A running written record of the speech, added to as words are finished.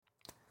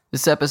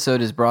This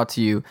episode is brought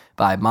to you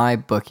by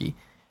MyBookie.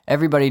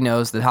 Everybody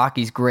knows that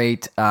hockey's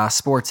great,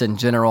 sports in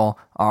general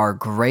are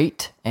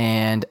great,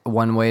 and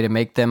one way to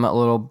make them a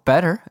little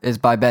better is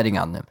by betting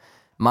on them.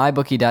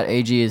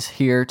 MyBookie.ag is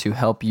here to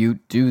help you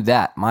do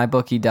that.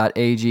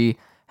 MyBookie.ag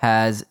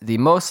has the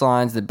most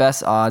lines, the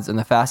best odds, and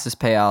the fastest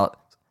payout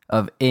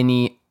of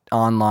any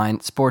online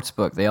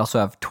sportsbook. They also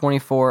have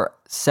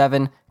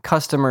 24/7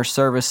 customer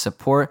service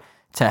support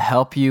to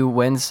help you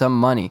win some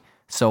money.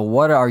 So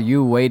what are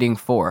you waiting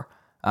for?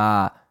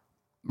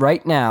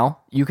 Right now,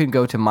 you can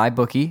go to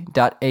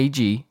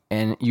mybookie.ag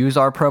and use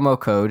our promo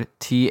code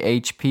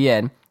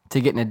THPN to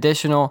get an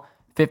additional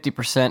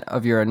 50%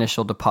 of your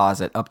initial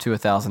deposit up to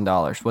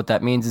 $1,000. What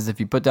that means is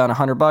if you put down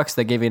 $100,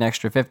 they give you an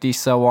extra 50,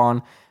 so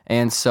on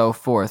and so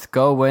forth.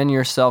 Go win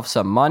yourself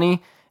some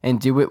money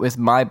and do it with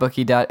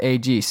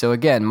mybookie.ag. So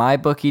again,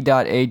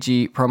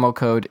 mybookie.ag, promo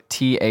code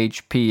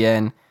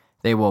THPN.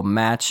 They will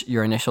match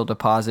your initial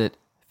deposit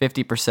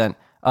 50%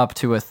 up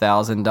to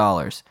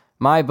 $1,000.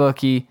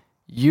 MyBookie,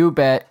 you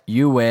bet,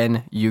 you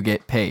win, you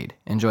get paid.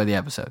 Enjoy the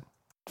episode.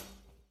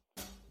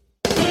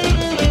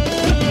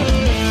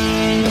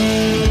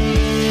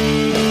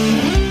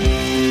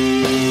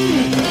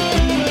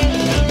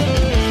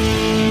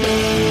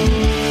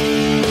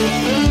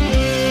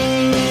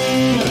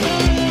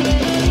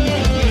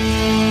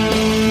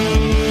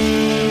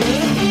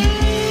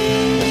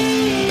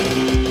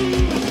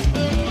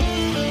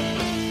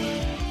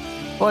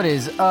 What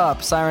is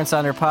up, Siren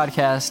Sounder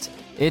Podcast?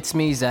 It's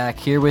me, Zach,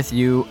 here with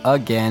you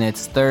again.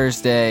 It's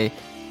Thursday,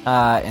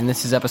 and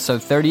this is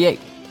episode 38,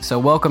 so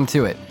welcome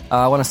to it.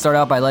 I want to start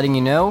out by letting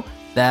you know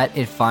that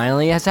it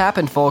finally has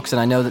happened, folks,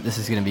 and I know that this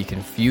is going to be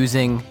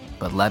confusing,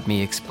 but let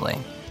me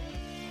explain.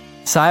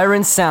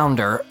 Siren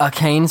Sounder, a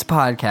Canes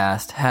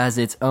podcast, has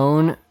its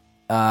own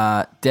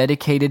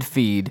dedicated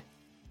feed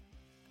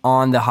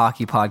on the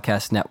Hockey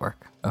Podcast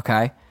Network,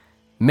 okay?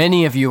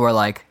 Many of you are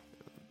like,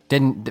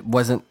 didn't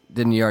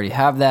you already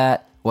have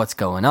that? What's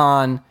going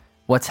on?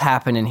 What's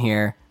happening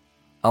here?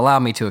 Allow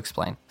me to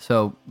explain.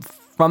 So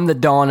from the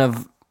dawn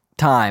of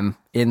time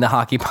in the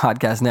Hockey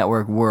Podcast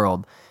Network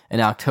world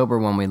in October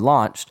when we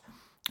launched,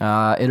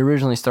 it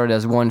originally started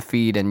as one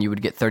feed and you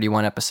would get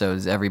 31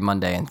 episodes every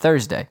Monday and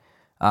Thursday,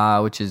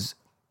 which is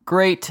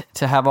great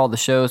to have all the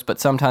shows, but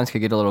sometimes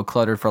could get a little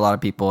cluttered for a lot of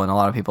people, and a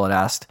lot of people had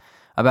asked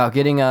about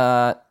getting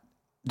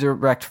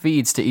direct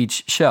feeds to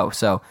each show.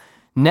 So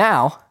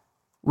now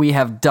we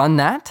have done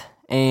that,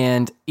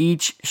 and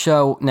each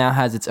show now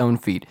has its own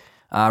feed.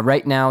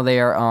 Right now they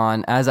are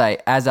on, as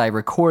I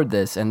record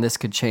this, and this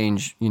could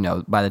change,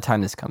 by the time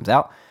this comes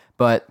out,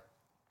 but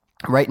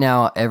right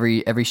now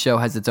every show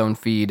has its own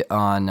feed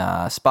on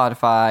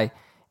Spotify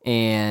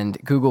and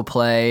Google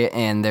Play,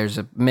 and there's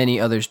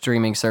many other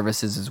streaming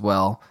services as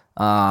well.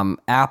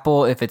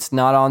 Apple, if it's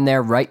not on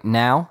there right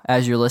now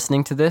as you're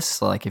listening to this,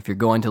 so like if you're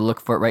going to look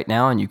for it right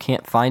now and you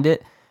can't find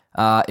it,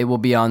 it will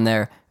be on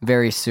there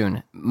very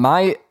soon.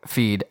 My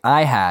feed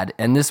I had,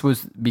 and this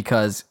was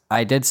because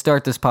I did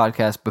start this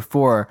podcast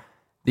before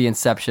the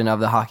inception of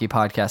the Hockey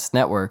Podcast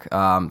Network.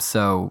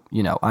 So,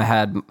 I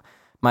had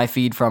my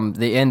feed from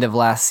the end of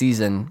last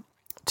season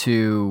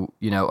to,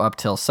 up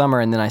till summer,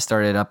 and then I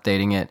started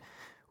updating it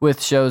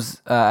with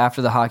shows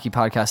after the Hockey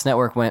Podcast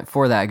Network went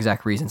for that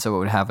exact reason, so it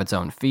would have its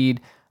own feed.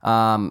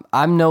 I'm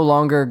no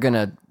longer going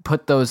to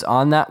put those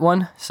on that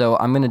one, so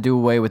I'm going to do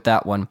away with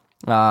that one.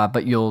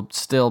 But you'll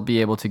still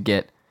be able to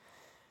get,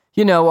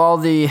 all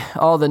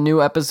the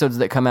new episodes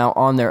that come out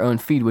on their own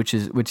feed, which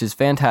is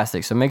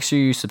fantastic. So make sure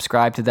you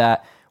subscribe to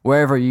that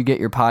wherever you get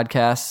your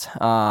podcasts.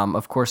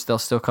 Of course, they'll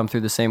still come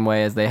through the same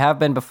way as they have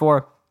been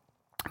before,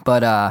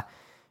 but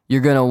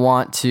you're gonna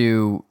want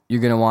to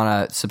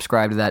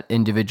subscribe to that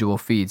individual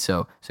feed.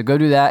 So go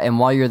do that, and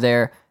while you're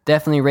there,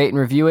 definitely rate and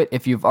review it.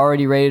 If you've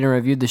already rated and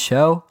reviewed the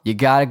show, you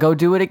gotta go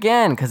do it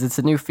again because it's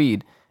a new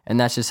feed, and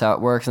that's just how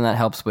it works, and that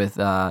helps with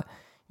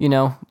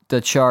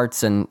the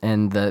charts and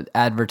the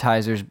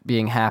advertisers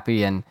being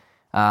happy and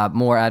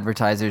more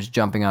advertisers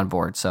jumping on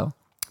board. So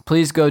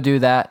please go do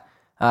that.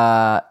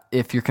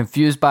 If you're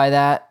confused by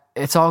that,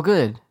 it's all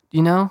good.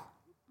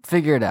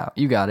 Figure it out.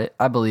 You got it.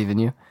 I believe in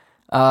you.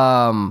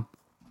 All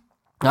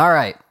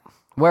right.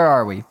 Where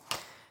are we?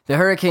 The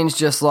Hurricanes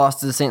just lost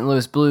to the St.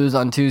 Louis Blues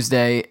on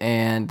Tuesday,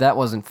 and that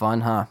wasn't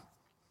fun, huh?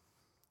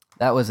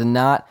 That was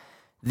not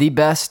the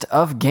best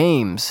of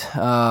games.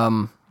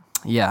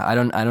 Yeah, I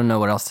don't know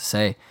what else to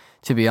say.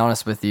 To be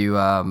honest with you,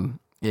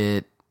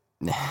 it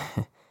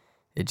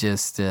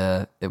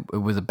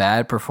was a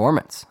bad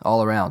performance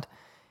all around.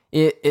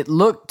 It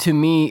looked to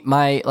me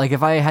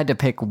if I had to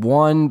pick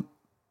one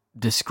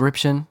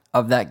description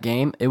of that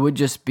game, it would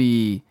just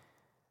be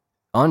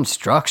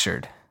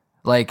unstructured.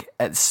 Like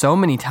at so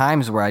many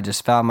times where I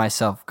just found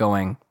myself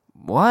going,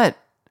 "What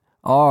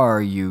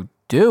are you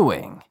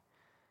doing?"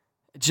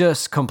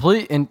 Just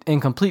in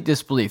complete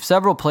disbelief.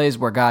 Several plays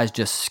where guys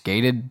just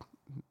skated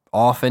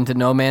off into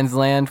no man's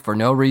land for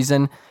no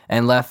reason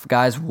and left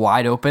guys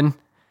wide open,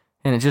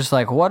 and it's just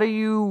like, what do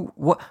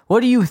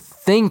you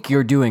think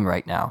you're doing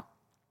right now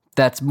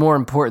that's more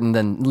important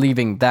than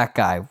leaving that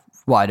guy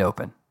wide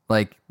open?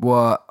 Like,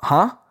 what?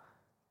 Huh?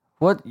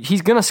 What?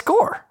 He's going to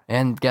score.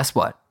 And guess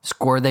what?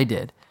 Score they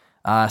did.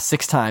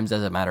 6 times,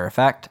 as a matter of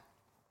fact.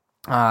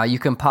 You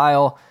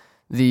compile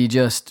the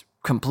just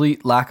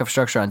complete lack of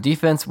structure on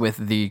defense with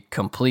the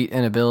complete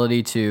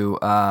inability to,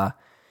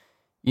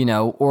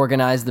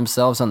 organize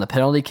themselves on the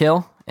penalty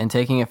kill and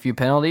taking a few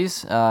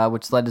penalties,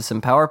 which led to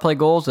some power play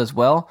goals as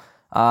well.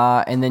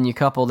 And then you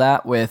couple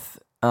that with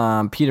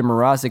Peter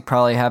Mrazek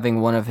probably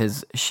having one of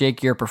his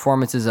shakier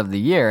performances of the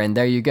year, and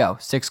there you go,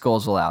 6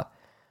 goals allowed.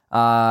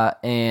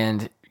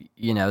 And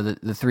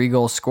the 3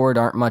 goals scored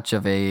aren't much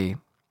of a,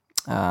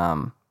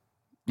 it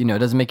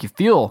doesn't make you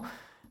feel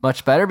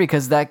much better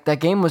because that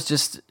game was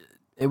just,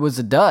 it was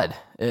a dud.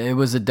 It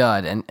was a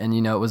dud, and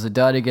it was a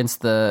dud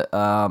against the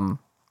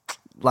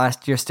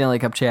last year Stanley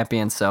Cup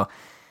champions. So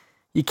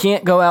you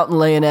can't go out and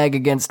lay an egg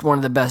against one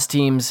of the best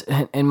teams,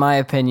 in my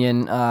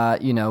opinion,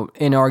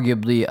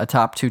 inarguably a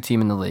top 2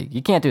 team in the league.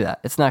 You can't do that.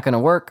 It's not going to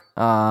work.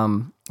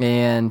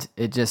 And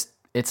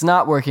it's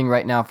not working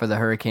right now for the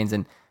Hurricanes.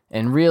 And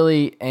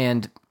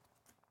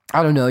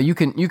I don't know, you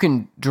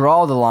can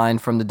draw the line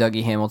from the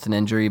Dougie Hamilton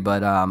injury,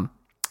 but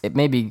it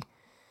may be,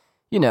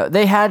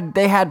 they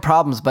had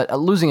problems, but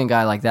losing a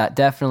guy like that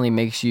definitely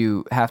makes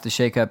you have to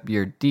shake up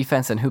your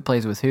defense and who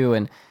plays with who,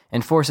 and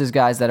forces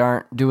guys that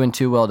aren't doing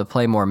too well to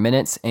play more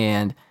minutes.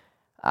 And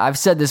I've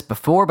said this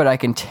before, but I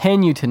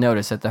continue to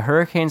notice that the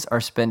Hurricanes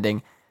are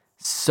spending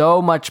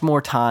so much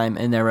more time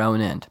in their own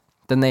end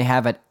than they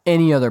have at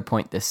any other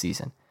point this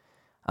season.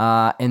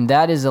 And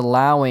that is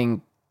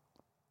allowing,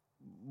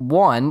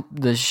 one,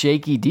 the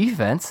shaky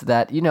defense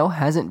that,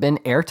 hasn't been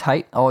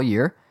airtight all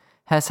year,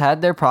 has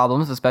had their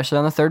problems, especially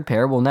on the third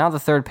pair. Well, now the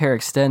third pair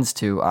extends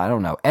to, I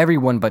don't know,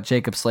 everyone but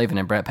Jacob Slavin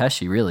and Brett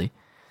Pesce, really.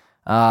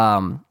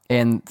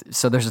 And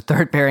so there's a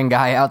third pairing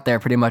guy out there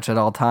pretty much at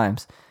all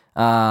times.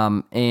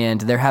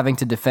 And they're having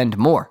to defend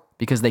more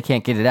because they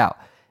can't get it out.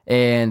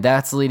 And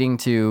that's leading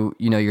to,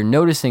 you're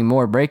noticing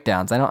more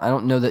breakdowns. I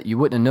don't know that you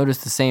wouldn't have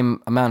noticed the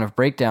same amount of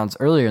breakdowns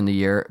earlier in the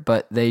year,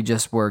 but they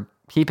just were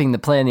keeping the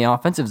play in the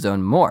offensive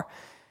zone more.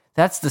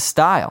 That's the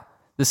style.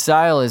 The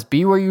style is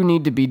be where you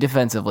need to be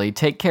defensively,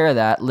 take care of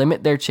that,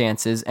 limit their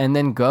chances, and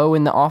then go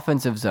in the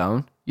offensive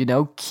zone,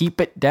 keep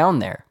it down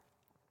there.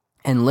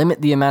 And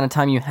limit the amount of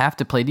time you have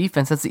to play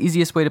defense. That's the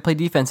easiest way to play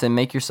defense and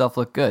make yourself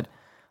look good.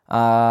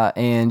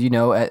 And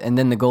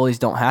then the goalies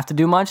don't have to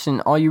do much,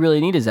 and all you really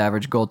need is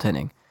average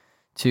goaltending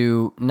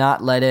to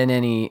not let in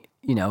any,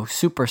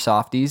 super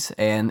softies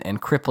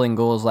and crippling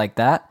goals like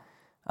that.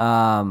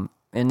 And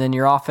then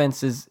your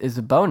offense is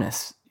a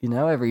bonus.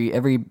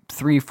 Every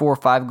 3, 4,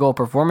 5 goal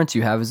performance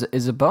you have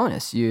is a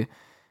bonus. It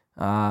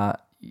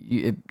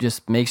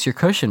just makes your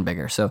cushion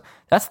bigger. So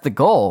that's the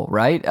goal,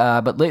 right?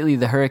 But lately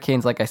the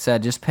Hurricanes, like I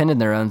said, just pinned in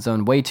their own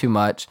zone way too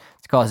much.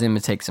 It's causing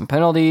them to take some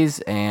penalties,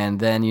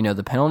 and then,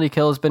 the penalty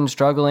kill has been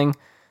struggling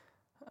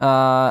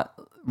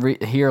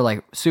here,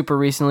 like super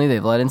recently.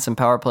 They've let in some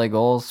power play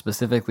goals,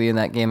 specifically in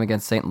that game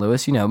against St.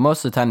 Louis.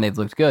 Most of the time they've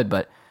looked good,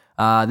 but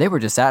they were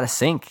just out of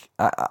sync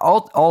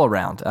all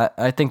around.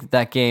 I think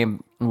that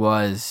game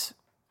was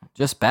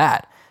just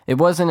bad. It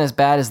wasn't as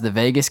bad as the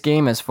Vegas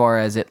game as far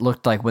as it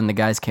looked like when the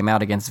guys came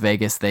out against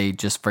Vegas, they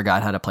just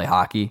forgot how to play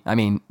hockey. I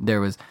mean,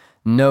 there was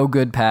no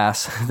good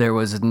pass. There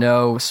was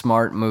no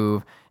smart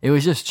move. It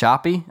was just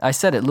choppy. I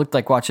said it looked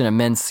like watching a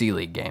men's C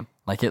League game.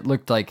 Like it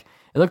looked like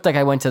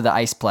I went to the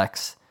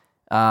Iceplex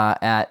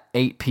at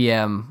 8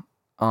 p.m.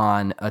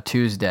 on a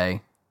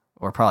Tuesday,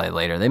 or probably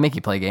later. They make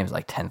you play games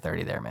like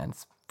 10:30 there, man.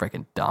 It's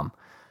freaking dumb.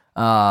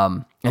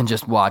 And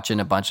just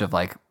watching a bunch of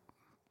like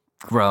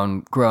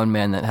grown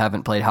men that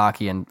haven't played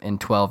hockey in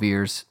 12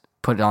 years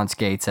put it on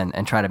skates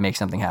and try to make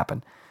something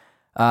happen.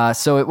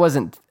 So it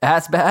wasn't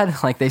as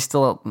bad. Like they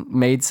still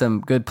made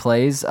some good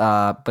plays.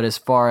 But as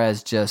far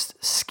as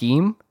just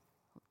scheme,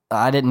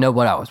 I didn't know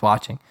what I was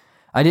watching.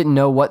 I didn't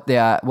know what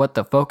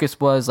the focus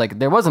was. Like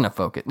there wasn't a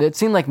focus. It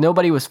seemed like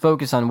nobody was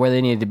focused on where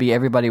they needed to be.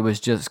 Everybody was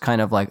just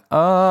kind of like,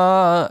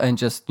 and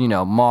just,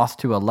 moth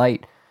to a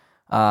light,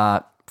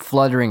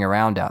 fluttering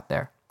around out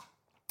there.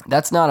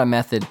 That's not a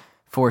method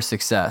for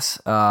success.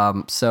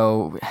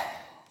 So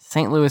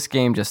St. Louis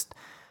game, just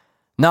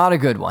not a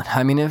good one.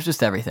 I mean, it was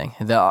just everything.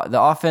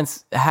 The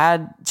offense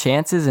had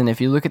chances, and if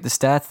you look at the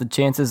stats, the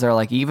chances are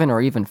like even or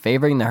even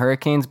favoring the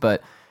Hurricanes,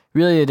 but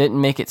really it didn't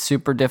make it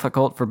super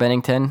difficult for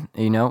Bennington,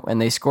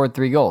 and they scored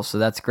 3 goals, so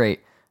that's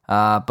great.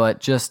 But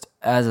just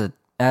as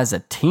a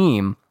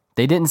team,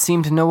 they didn't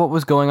seem to know what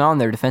was going on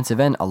their defensive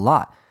end a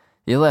lot.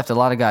 They left a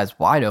lot of guys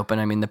wide open.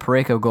 I mean, the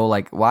Parayko goal,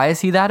 like, why is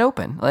he that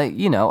open? Like,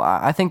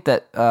 I think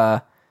that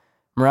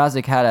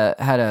Mrazek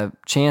had a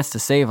chance to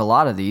save a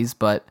lot of these,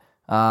 but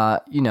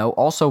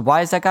also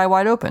why is that guy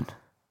wide open?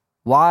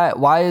 Why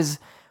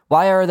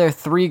are there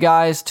 3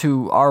 guys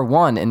to our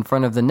 1 in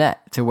front of the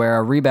net to where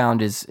a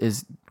rebound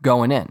is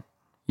going in?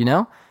 You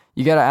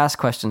got to ask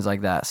questions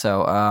like that.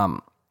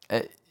 So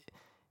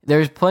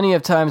there's plenty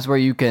of times where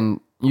you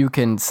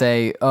can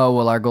say, oh,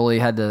 well, our goalie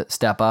had to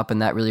step up,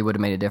 and that really would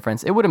have made a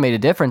difference. It would have made a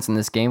difference in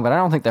this game, but I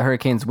don't think the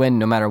Hurricanes win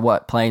no matter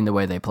what, playing the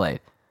way they played.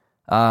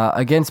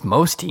 against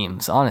most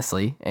teams,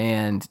 honestly,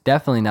 and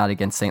definitely not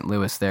against St.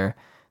 Louis. They're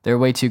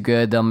way too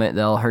good.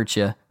 They'll hurt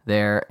you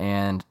there,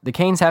 and the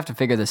Canes have to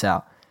figure this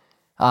out.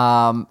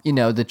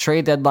 The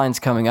trade deadline's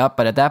coming up,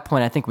 but at that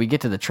point, I think we get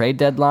to the trade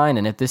deadline,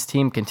 and if this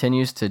team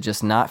continues to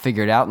just not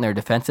figure it out in their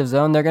defensive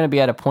zone, they're going to be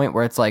at a point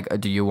where it's like,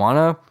 do you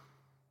want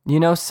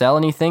to, sell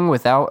anything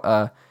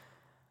without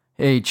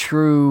a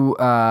true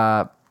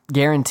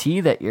guarantee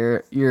that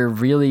you're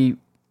really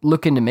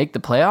looking to make the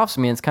playoffs?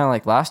 I mean, it's kind of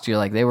like last year,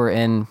 like they were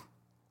in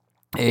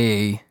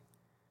they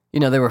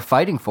were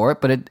fighting for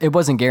it, but it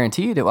wasn't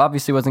guaranteed. It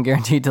obviously wasn't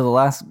guaranteed till the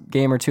last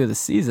game or two of the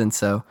season.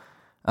 So,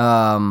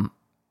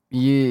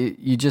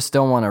 you just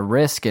don't want to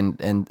risk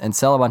and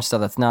sell a bunch of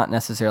stuff that's not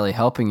necessarily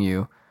helping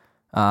you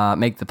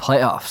make the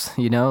playoffs.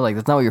 Like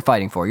that's not what you're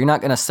fighting for. You're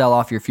not going to sell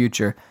off your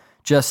future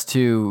just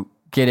to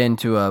get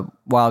into a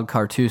wild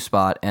card 2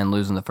 spot and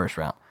lose in the first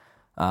round.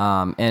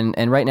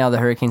 And right now the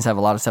Hurricanes have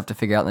a lot of stuff to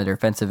figure out in the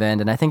defensive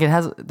end, and I think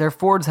their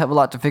forwards have a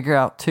lot to figure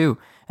out too.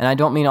 And I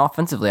don't mean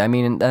offensively. I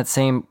mean in that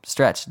same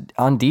stretch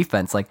on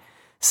defense. Like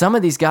some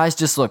of these guys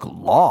just look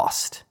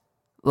lost.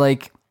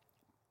 Like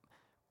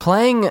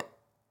playing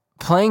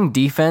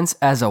defense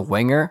as a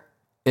winger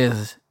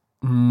is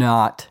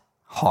not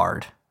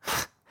hard.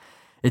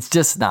 It's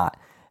just not.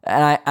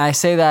 And I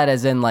say that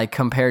as in like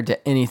compared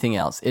to anything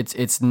else.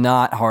 It's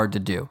not hard to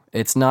do.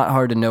 It's not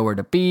hard to know where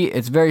to be.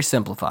 It's very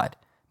simplified.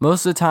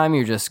 Most of the time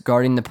you're just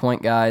guarding the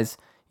point guys.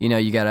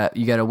 You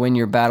gotta win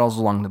your battles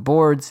along the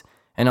boards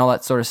and all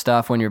that sort of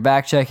stuff. When you're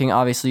back checking,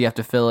 obviously you have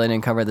to fill in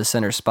and cover the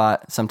center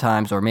spot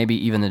sometimes, or maybe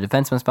even the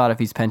defenseman spot if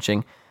he's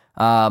pinching.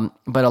 But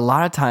a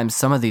lot of times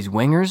some of these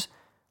wingers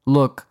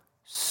look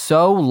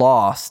so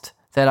lost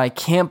that I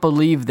can't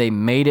believe they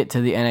made it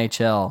to the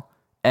NHL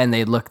and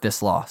they look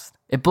this lost.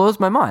 It blows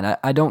my mind.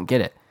 I don't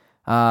get it.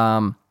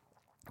 Ryan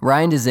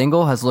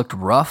Dzingel has looked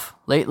rough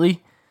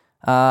lately.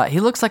 He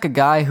looks like a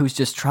guy who's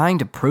just trying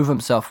to prove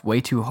himself way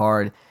too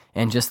hard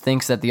and just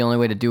thinks that the only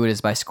way to do it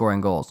is by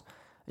scoring goals.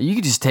 You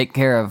could just take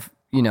care of,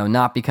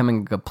 not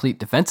becoming a complete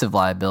defensive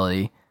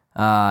liability,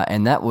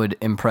 and that would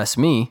impress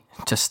me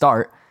to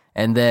start.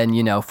 And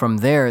then, from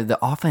there, the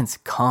offense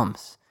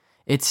comes.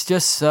 It's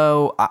just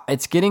so,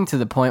 it's getting to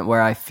the point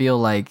where I feel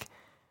like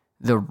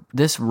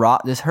this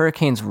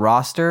Hurricanes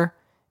roster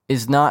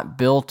is not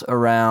built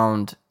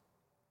around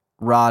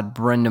Rod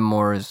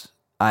Brendamore's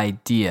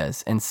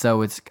ideas. And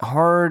so it's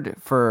hard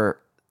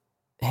for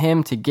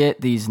him to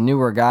get these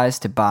newer guys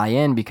to buy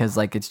in because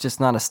it's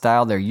just not a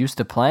style they're used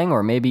to playing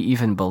or maybe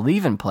even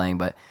believe in playing.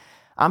 But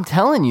I'm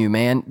telling you,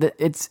 man,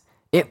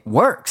 it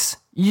works.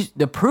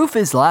 The proof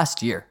is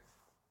last year.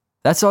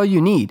 That's all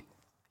you need,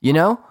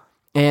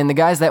 And the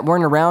guys that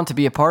weren't around to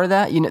be a part of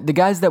that, the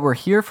guys that were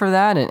here for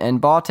that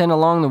and bought in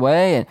along the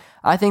way, and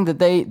I think that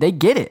they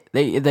get it.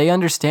 They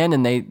understand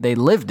and they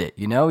lived it.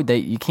 You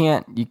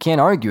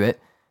can't argue it.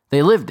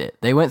 They lived it.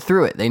 They went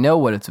through it. They know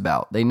what it's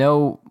about. They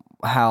know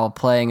how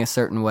playing a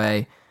certain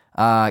way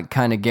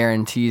kind of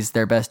guarantees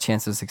their best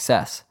chance of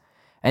success.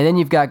 And then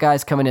you've got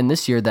guys coming in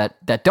this year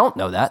that don't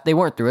know that. They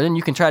weren't through it, and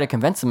you can try to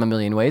convince them a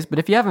million ways. But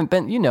if you haven't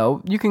been,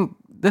 you can.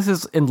 This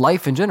is in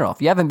life in general.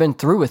 If you haven't been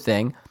through a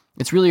thing,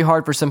 it's really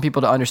hard for some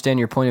people to understand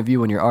your point of view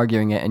when you're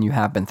arguing it and you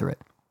have been through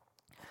it.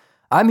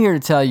 I'm here to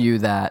tell you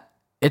that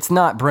it's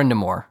not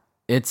Brindamore.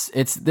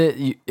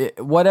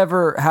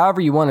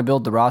 However you want to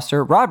build the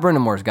roster, Rod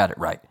Brindamore's got it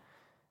right.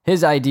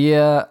 His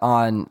idea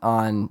on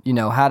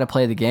how to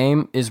play the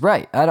game is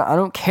right. I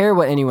don't care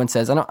what anyone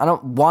says. I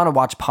don't want to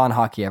watch pond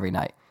hockey every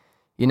night.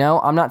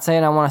 I'm not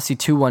saying I want to see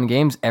 2-1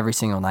 games every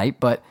single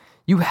night, but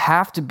you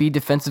have to be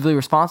defensively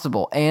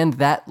responsible, and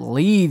that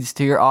leads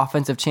to your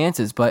offensive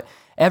chances. But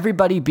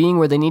everybody being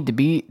where they need to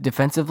be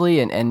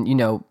defensively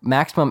and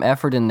maximum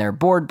effort in their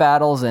board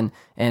battles and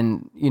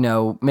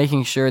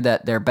making sure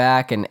that they're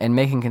back and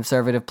making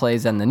conservative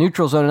plays in the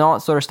neutral zone and all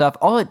that sort of stuff,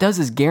 all it does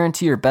is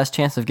guarantee your best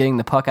chance of getting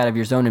the puck out of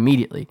your zone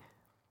immediately.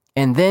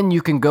 And then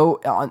you can go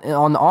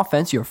on the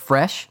offense, you're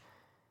fresh,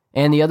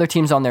 and the other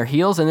team's on their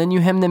heels, and then you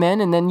hem them in,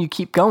 and then you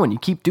keep going. You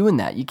keep doing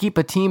that. You keep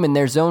a team in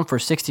their zone for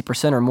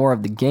 60% or more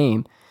of the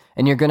game,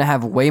 and you're going to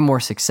have way more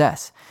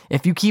success.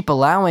 If you keep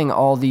allowing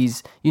all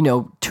these,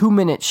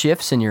 2-minute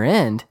shifts in your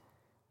end,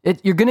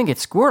 you're going to get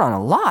scored on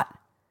a lot.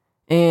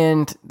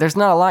 And there's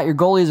not a lot your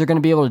goalies are going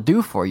to be able to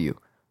do for you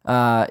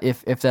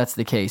if that's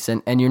the case.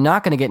 And you're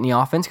not going to get any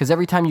offense because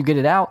every time you get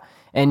it out,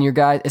 and your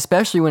guys,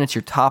 especially when it's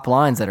your top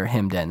lines that are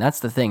hemmed in, that's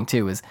the thing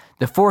too, is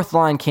the fourth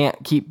line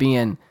can't keep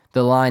being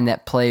the line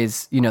that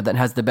plays, that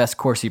has the best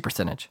Corsi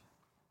percentage.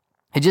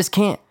 It just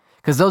can't,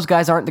 because those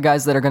guys aren't the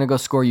guys that are going to go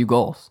score you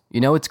goals.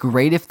 It's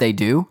great if they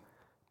do,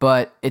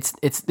 but it's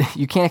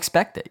you can't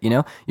expect it.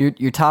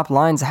 Your top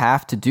lines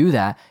have to do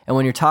that, and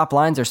when your top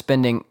lines are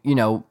spending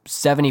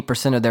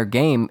 70% of their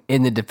game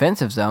in the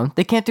defensive zone,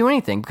 they can't do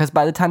anything, because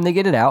by the time they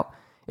get it out,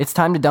 it's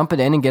time to dump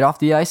it in and get off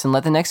the ice and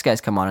let the next guys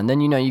come on. And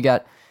then you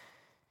got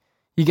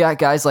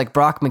guys like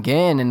Brock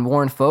McGinn and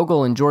Warren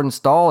Fogle and Jordan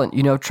Stahl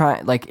and,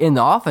 trying in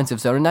the offensive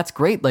zone. And that's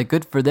great.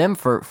 Good for them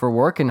for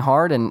working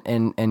hard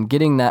and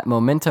getting that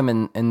momentum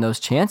and those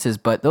chances.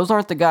 But those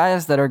aren't the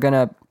guys that are going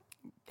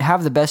to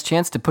have the best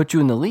chance to put you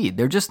in the lead.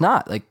 They're just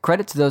not. Like,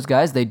 credit to those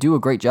guys. They do a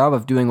great job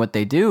of doing what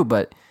they do,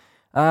 but,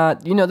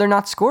 they're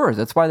not scorers.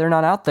 That's why they're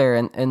not out there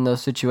in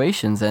those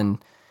situations. And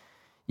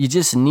you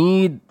just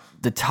need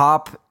the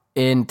top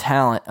end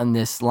talent on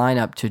this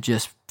lineup to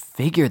just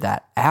figure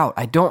that out.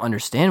 I don't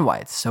understand why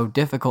it's so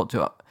difficult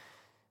to,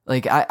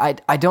 like,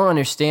 I don't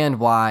understand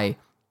why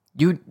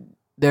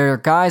there are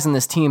guys on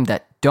this team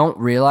that don't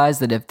realize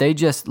that if they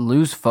just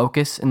lose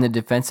focus in the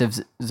defensive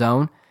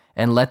zone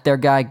and let their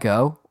guy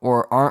go,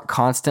 or aren't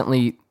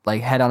constantly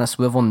like head on a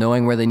swivel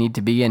knowing where they need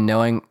to be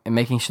and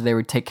making sure they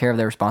would take care of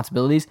their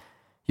responsibilities,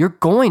 you're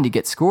going to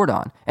get scored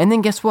on. And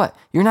then guess what?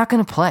 You're not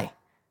going to play.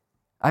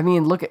 I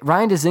mean, look at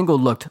Ryan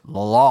Dzingel looked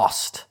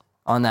lost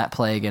on that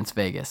play against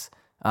Vegas.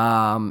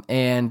 And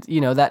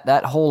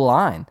that whole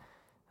line.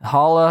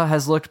 Hala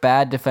has looked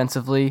bad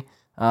defensively,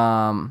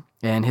 and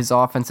his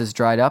offense has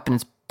dried up, and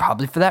it's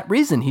probably for that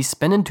reason. He's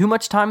spending too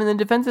much time in the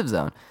defensive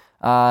zone.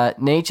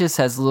 Natchez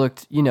has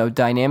looked,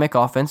 dynamic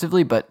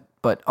offensively, but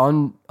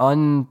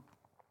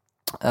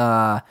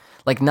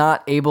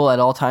not able at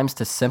all times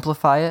to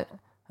simplify it.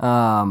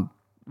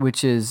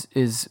 Which is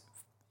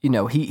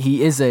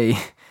he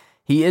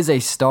is a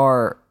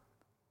star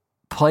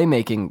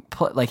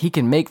playmaking. Like, he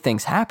can make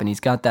things happen. He's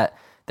got that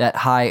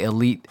high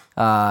elite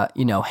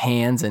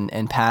hands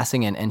and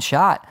passing and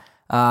shot.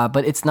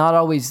 But it's not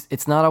always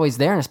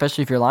there, and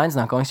especially if your line's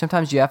not going.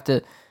 Sometimes you have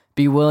to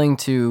be willing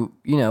to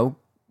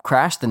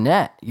crash the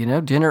net,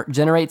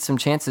 generate some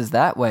chances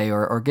that way,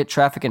 or get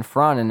traffic in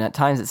front. And at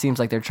times it seems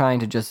like they're trying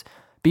to just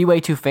be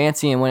way too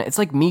fancy. And when it's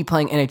like me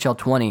playing NHL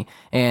 20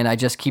 and I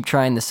just keep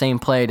trying the same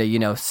play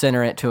to,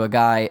 center it to a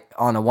guy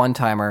on a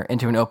one-timer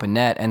into an open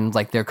net, and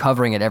like they're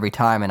covering it every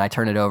time and I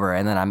turn it over,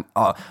 and then I'm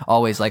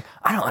always like,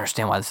 I don't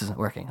understand why this isn't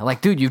working. I'm like,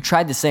 dude, you've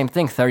tried the same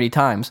thing 30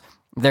 times.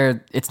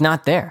 It's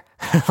not there.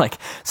 Like,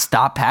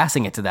 stop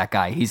passing it to that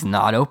guy. He's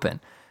not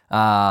open.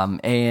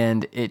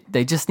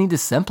 They just need to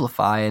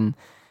simplify. And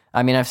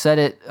I mean, I've said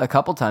it a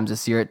couple times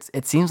this year.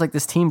 It seems like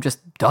this team just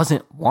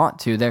doesn't want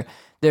to.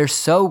 They're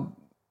so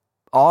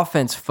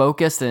offense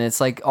focused, and it's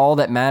like all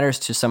that matters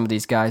to some of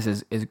these guys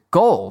is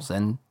goals,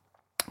 and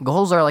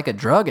goals are like a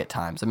drug at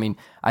times. I mean,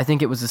 I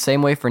think it was the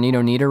same way for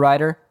Nino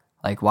Niederreiter,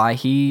 like why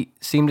he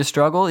seemed to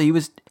struggle. He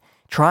was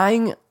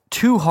trying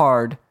too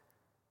hard,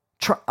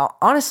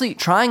 honestly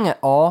trying at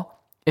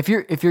all. If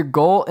your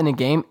goal in a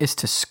game is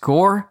to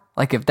score,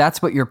 like if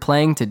that's what you're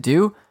playing to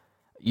do,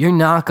 you're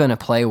not going to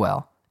play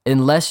well.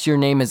 Unless your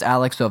name is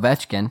Alex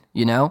Ovechkin,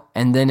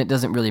 and then it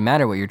doesn't really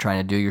matter what you're trying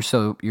to do. You're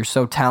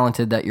so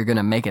talented that you're going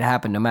to make it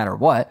happen no matter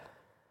what.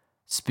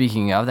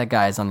 Speaking of, that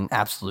guy is on an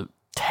absolute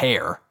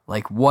tear.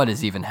 Like, what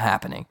is even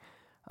happening?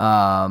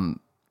 But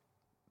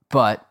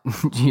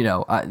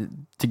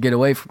to get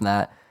away from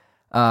that,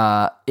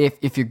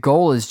 if your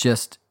goal is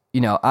just,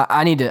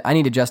 I need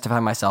to justify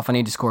myself. I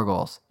need to score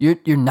goals.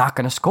 You're not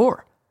going to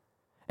score,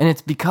 and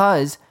it's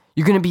because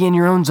you're going to be in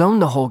your own zone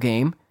the whole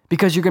game.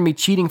 Because you're going to be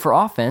cheating for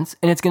offense,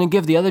 and it's going to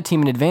give the other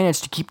team an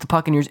advantage to keep the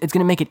puck in yours. It's going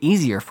to make it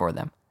easier for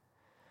them.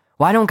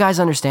 Why don't guys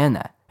understand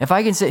that? If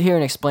I can sit here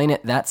and explain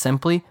it that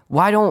simply,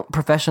 why don't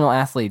professional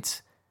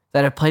athletes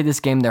that have played this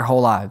game their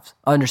whole lives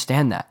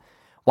understand that?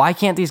 Why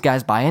can't these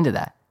guys buy into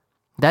that?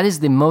 That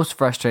is the most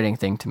frustrating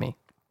thing to me.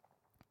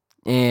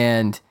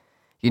 And,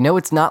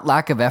 it's not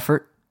lack of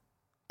effort.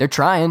 They're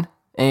trying,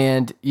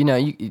 and,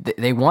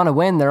 they want to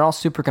win. They're all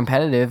super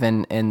competitive,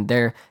 and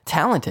they're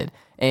talented.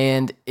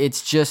 And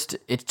it's just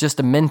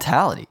a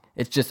mentality.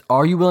 It's just,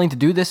 are you willing to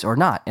do this or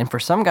not? And for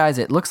some guys,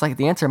 it looks like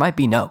the answer might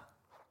be no.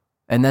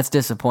 And that's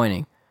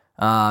disappointing.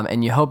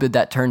 And you hope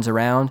that turns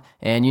around.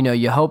 And,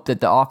 you hope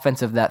that the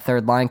offense of that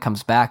third line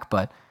comes back.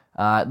 But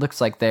it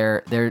looks like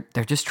they're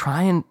just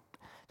trying.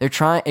 They're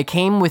trying. It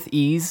came with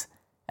ease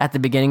at the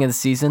beginning of the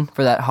season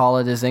for that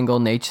Hala,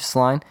 Dzingel, Natchez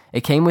line.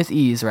 It came with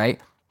ease, right?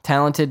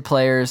 Talented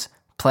players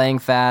playing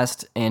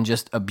fast and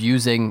just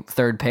abusing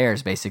third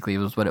pairs, basically,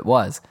 was what it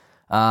was.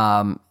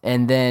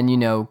 And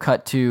then,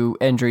 cut to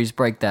injuries,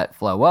 break that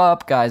flow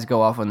up. Guys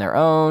go off on their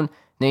own.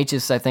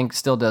 Natchez, I think,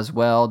 still does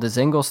well.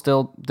 Dzingel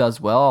still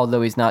does well,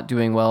 although he's not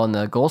doing well in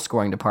the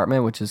goal-scoring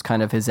department, which is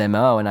kind of his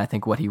MO, and I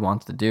think what he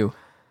wants to do.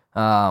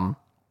 And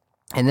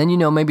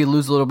then, maybe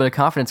lose a little bit of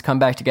confidence, come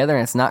back together,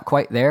 and it's not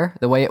quite there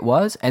the way it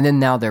was. And then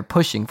now they're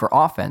pushing for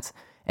offense.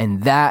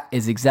 And that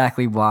is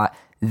exactly why.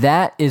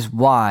 That is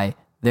why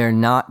they're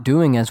not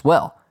doing as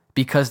well,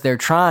 because they're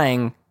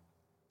trying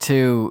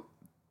to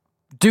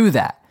do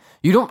that.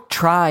 You don't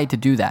try to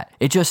do that.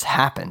 It just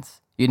happens,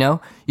 You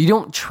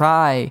don't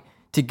try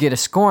to get a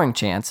scoring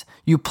chance.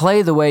 You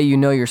play the way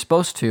you're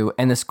supposed to,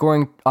 and the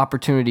scoring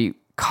opportunity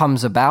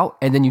comes about,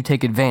 and then you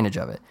take advantage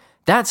of it.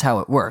 That's how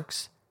it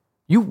works.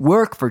 You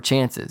work for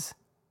chances.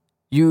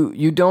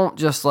 You don't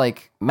just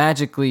like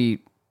magically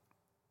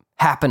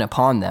happen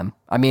upon them.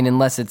 I mean,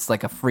 unless it's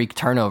like a freak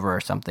turnover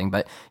or something,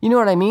 but you know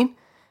what I mean?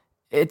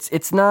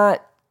 It's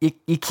not,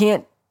 you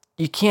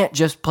can't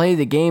just play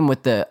the game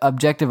with the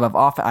objective of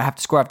I have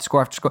to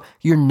score.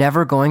 You're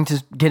never going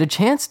to get a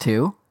chance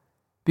to,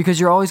 because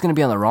you're always going to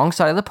be on the wrong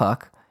side of the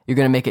puck. You're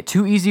going to make it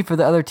too easy for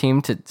the other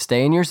team to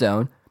stay in your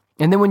zone,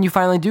 And then when you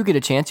finally do get a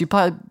chance, you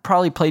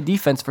probably play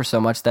defense for so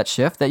much that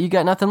shift that you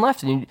got nothing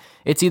left. And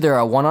it's either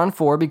a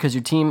 1-on-4 because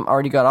your team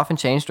already got off and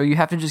changed, or you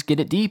have to just get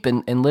it deep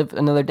and live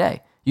another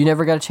day. You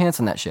never got a chance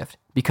on that shift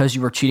because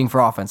you were cheating for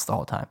offense the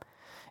whole time.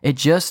 It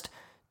just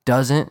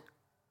doesn't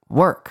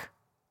work.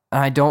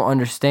 And I don't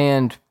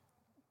understand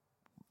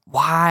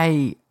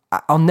why.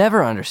 I'll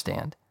never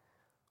understand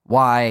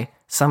why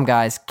some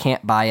guys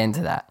can't buy into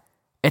that.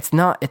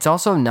 It's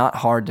also not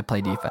hard to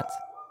play defense.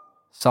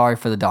 Sorry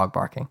for the dog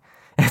barking.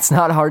 It's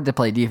not hard to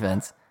play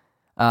defense.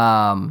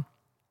 Hang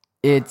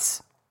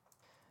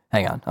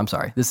on, I'm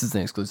sorry. This is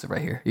an exclusive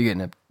right here. You're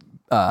getting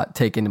to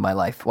take into my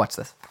life. Watch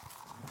this.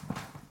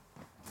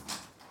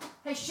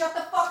 Hey, shut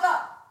the fuck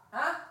up,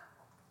 huh?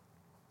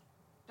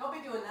 Don't be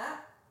doing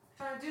that.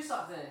 I'm trying to do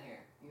something in here.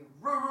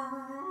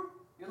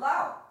 You're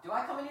loud. Do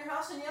I come in your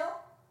house and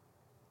yell?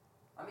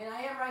 I mean,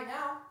 I am right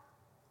now.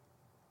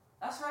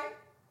 That's right.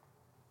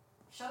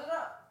 Shut it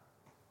up.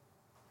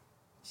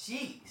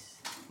 Jeez,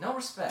 no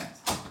respect.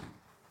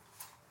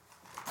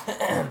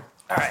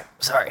 All right,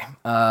 sorry.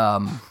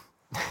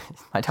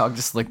 My dog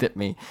just looked at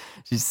me.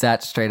 She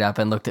sat straight up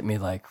and looked at me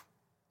like,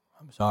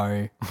 I'm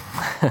sorry.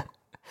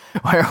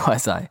 Where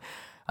was I?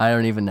 I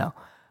don't even know.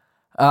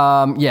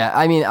 Yeah,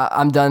 I mean,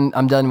 I'm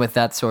done with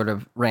that sort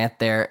of rant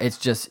there. It's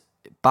just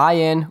buy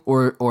in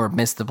or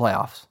miss the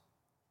playoffs.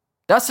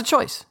 That's the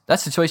choice.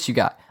 That's the choice you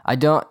got.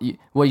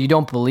 You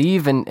don't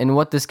believe in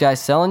what this guy's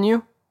selling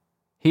you?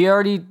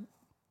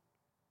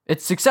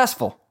 It's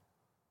successful.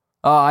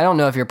 Oh, I don't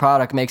know if your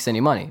product makes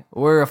any money.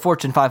 We're a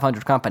Fortune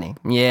 500 company.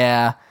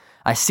 Yeah,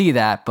 I see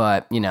that,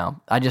 but,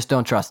 I just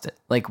don't trust it.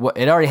 Like, what?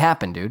 It already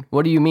happened, dude.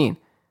 What do you mean?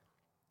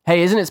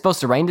 Hey, isn't it supposed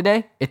to rain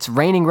today? It's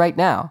raining right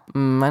now.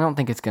 I don't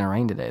think it's going to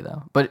rain today,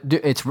 though. But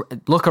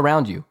look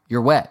around you.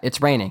 You're wet.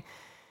 It's raining.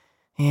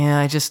 Yeah,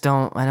 I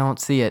don't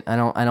see it. I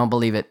don't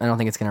believe it. I don't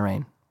think it's going to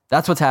rain.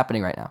 That's what's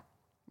happening right now.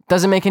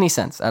 Doesn't make any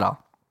sense at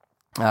all.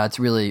 It's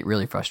really,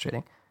 really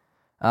frustrating.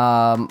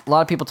 A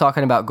lot of people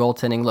talking about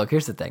goaltending. Look,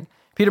 here's the thing.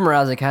 Peter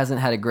Mrazek hasn't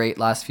had a great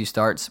last few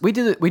starts. We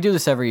do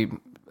this every 2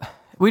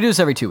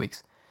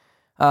 weeks.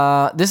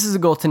 This is a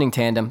goaltending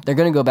tandem. They're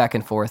going to go back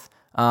and forth.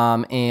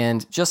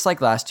 And just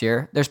like last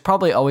year, there's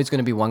probably always going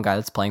to be one guy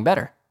that's playing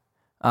better.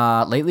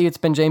 Lately, it's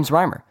been James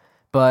Reimer.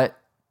 But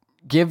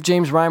give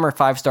James Reimer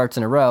 5 starts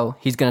in a row,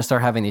 he's going to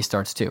start having these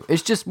starts too.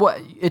 It's just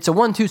it's a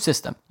 1-2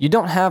 system. You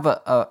don't have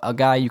a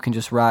guy you can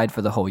just ride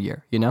for the whole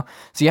year, So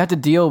you have to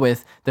deal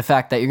with the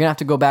fact that you're going to have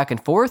to go back and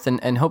forth,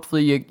 and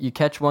hopefully you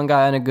catch one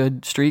guy on a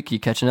good streak, you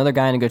catch another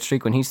guy on a good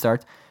streak when he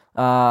starts.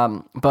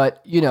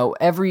 But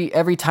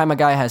every time a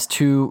guy has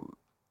 2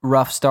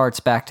 rough starts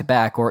back to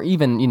back, or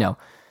even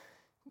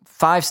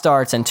 5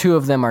 starts and 2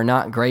 of them are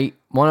not great.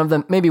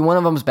 Maybe one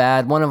of them's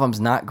bad, one of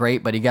them's not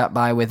great, but he got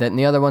by with it, and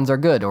the other ones are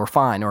good or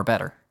fine or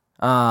better.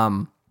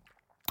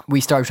 We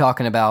start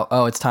talking about,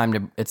 it's time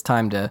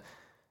to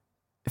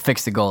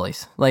fix the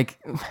goalies. Like,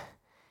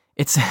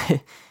 it's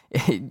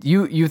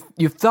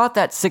you've thought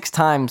that 6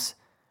 times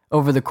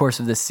over the course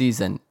of this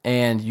season,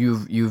 and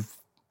you've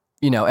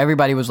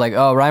everybody was like,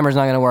 oh, Reimer's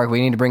not going to work.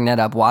 We need to bring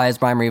that up. Why is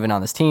Reimer even on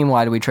this team?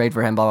 Why do we trade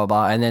for him? Blah blah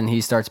blah. And then he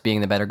starts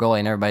being the better goalie,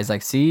 and everybody's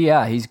like, see,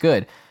 yeah, he's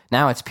good.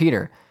 Now it's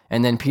Peter.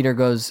 And then Peter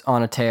goes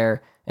on a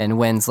tear and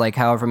wins like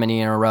however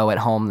many in a row at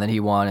home that he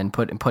won, and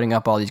putting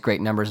up all these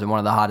great numbers, and one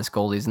of the hottest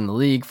goalies in the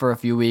league for a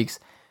few weeks.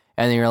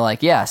 And then you're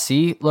like, yeah,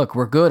 see, look,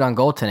 we're good on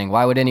goaltending.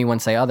 Why would anyone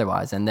say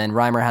otherwise? And then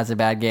Reimer has a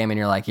bad game, and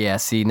you're like, yeah,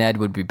 see, Ned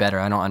would be better.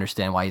 I don't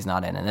understand why he's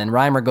not in. And then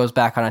Reimer goes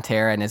back on a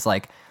tear and is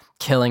like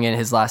killing it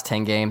his last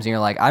 10 games. And you're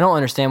like, I don't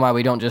understand why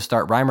we don't just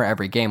start Reimer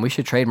every game. We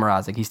should trade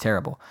Mrazek. He's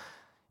terrible.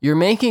 You're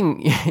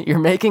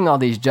making all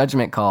these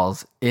judgment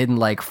calls in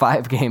like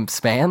 5-game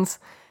spans.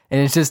 And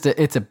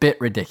it's a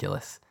bit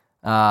ridiculous.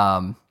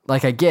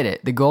 Like, I get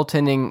it. The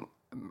goaltending,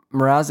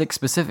 Mrazek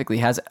specifically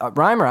has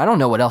Reimer. I don't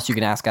know what else you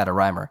can ask out of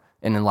Reimer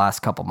in the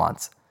last couple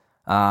months.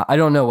 I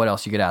don't know what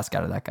else you could ask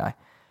out of that guy.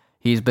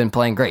 He's been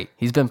playing great.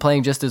 He's been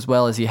playing just as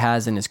well as he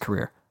has in his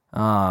career.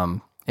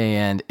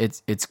 And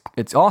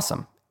it's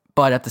awesome.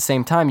 But at the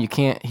same time, you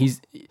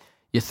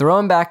throw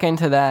him back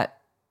into that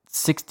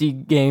 60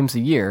 games a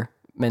year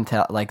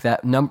mentality, like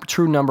that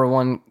true number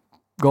one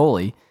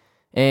goalie.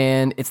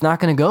 And it's not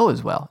going to go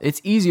as well.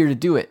 It's easier to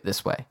do it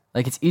this way.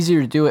 Like, it's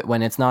easier to do it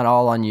when it's not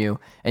all on you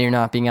and you're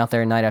not being out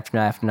there night after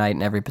night after night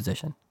in every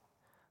position.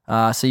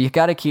 So you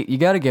got to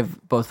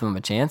give both of them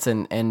a chance.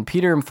 And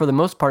Peter, for the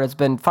most part, has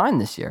been fine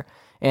this year.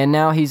 And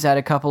now he's had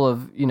a couple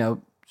of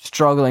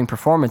struggling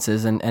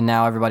performances, and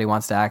now everybody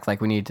wants to act like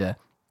we need to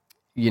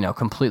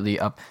completely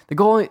up the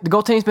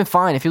goaltending's been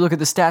fine. If you look at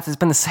the stats, it's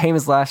been the same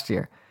as last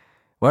year.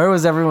 Where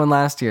was everyone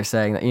last year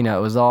saying that it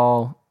was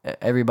all?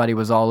 Everybody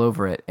was all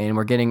over it, and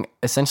we're getting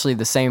essentially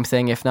the same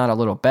thing, if not a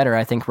little better.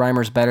 I think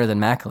Reimer's better than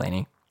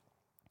McElhinney,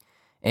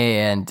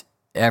 and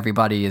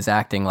everybody is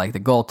acting like the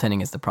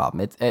goaltending is the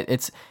problem.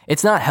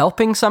 It's not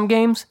helping some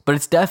games, but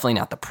it's definitely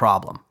not the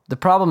problem. The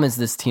problem is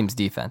this team's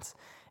defense,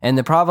 and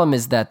the problem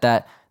is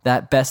that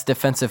best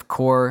defensive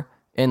core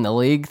in the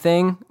league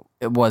thing,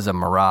 it was a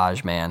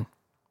mirage, man.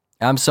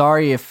 I'm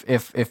sorry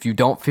if you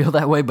don't feel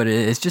that way, but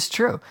it's just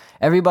true.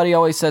 Everybody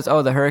always says,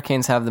 "Oh, the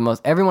Hurricanes have the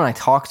most." Everyone I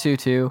talk to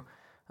too,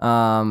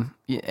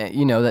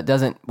 that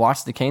doesn't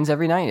watch the Canes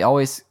every night,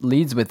 always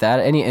leads with that.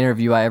 Any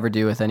interview I ever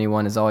do with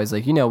anyone is always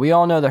like, we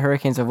all know the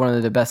Hurricanes have one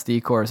of the best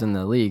D-cores in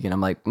the league, and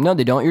I'm like, no,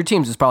 they don't. Your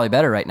team's is probably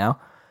better right now.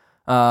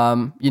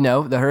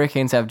 The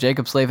Hurricanes have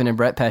Jacob Slavin and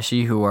Brett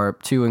Pesce, who are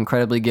two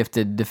incredibly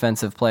gifted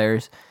defensive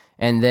players,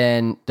 and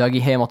then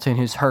Dougie Hamilton,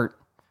 who's hurt,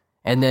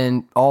 and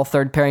then all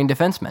third pairing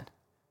defensemen.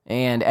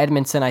 And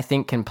Edmondson, I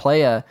think, can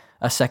play a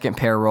second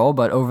pair role,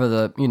 but over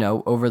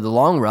the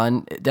long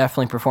run, it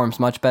definitely performs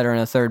much better in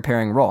a third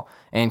pairing role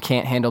and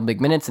can't handle big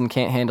minutes and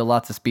can't handle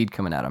lots of speed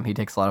coming at him. He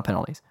takes a lot of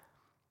penalties.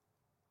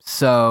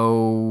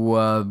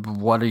 So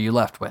what are you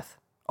left with?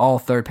 All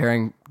third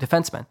pairing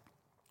defensemen.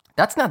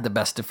 That's not the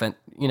best defense.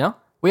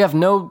 We have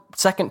no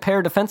second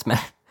pair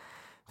defensemen.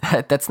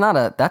 That's not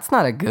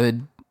a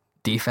good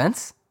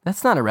defense.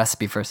 That's not a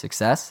recipe for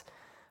success.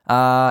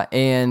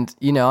 And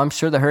I'm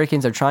sure the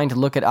Hurricanes are trying to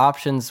look at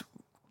options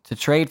to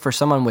trade for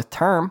someone with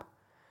term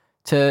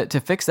to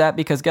fix that,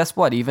 because guess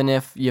what? Even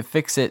if you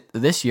fix it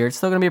this year, it's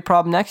still going to be a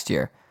problem next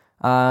year.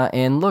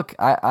 And look,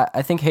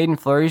 I think Hayden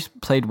Fleury's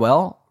played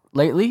well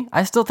lately.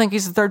 I still think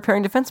he's a third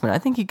pairing defenseman. I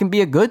think he can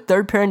be a good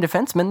third pairing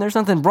defenseman. There's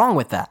nothing wrong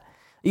with that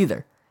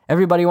either.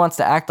 Everybody wants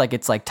to act like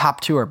it's like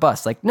top two or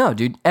bust. Like, no,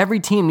 dude,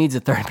 every team needs a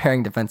third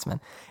pairing defenseman.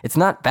 It's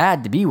not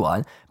bad to be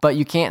one, but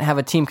you can't have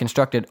a team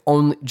constructed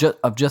only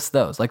of just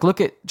those. Like,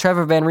 look at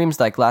Trevor Van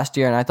Riemsdyk last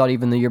year, and I thought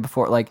even the year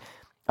before,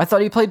 I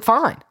thought he played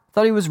fine. I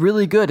thought he was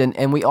really good,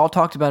 and we all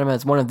talked about him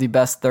as one of the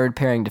best third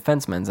pairing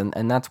defensemen,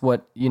 and that's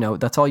what,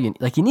 that's all you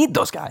need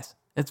those guys.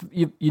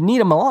 You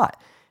need them a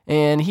lot.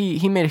 And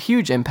he made a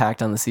huge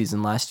impact on the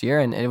season last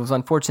year, and it was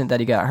unfortunate that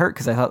he got hurt,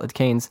 because I thought the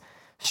Canes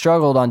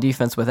struggled on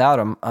defense without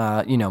him,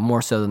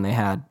 more so than they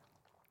had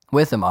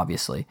with him,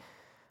 obviously.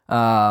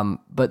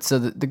 But so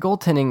the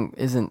goaltending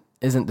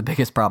isn't the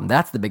biggest problem.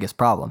 That's the biggest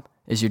problem,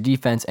 is your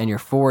defense and your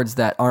forwards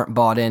that aren't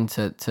bought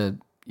into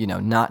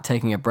not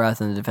taking a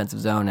breath in the defensive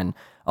zone and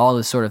all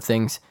this sort of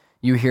things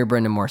you hear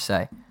Brendan Moore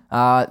say.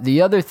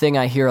 The other thing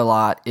I hear a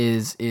lot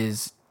is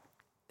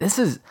this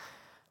is,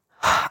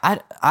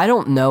 I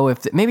don't know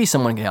if maybe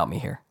someone can help me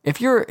here. If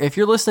you're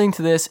listening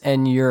to this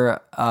and you're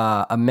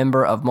a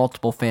member of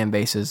multiple fan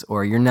bases,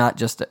 or you're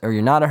not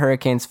a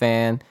Hurricanes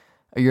fan,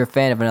 or you're a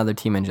fan of another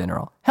team in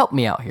general, help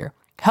me out here.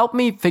 Help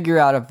me figure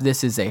out if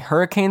this is a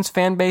Hurricanes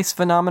fan base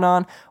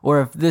phenomenon,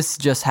 or if this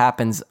just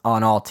happens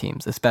on all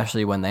teams,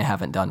 especially when they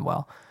haven't done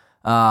well.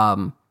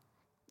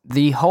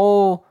 The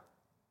whole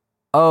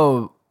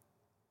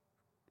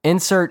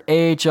insert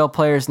AHL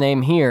player's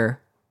name here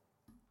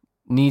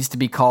needs to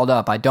be called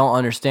up. I don't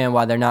understand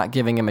why they're not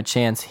giving him a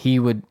chance. He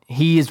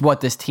is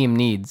what this team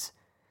needs.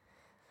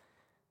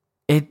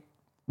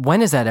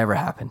 When has that ever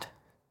happened?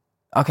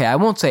 Okay, I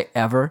won't say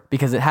ever,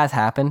 because it has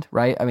happened,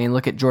 right? I mean,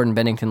 look at Jordan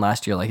Bennington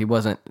last year. He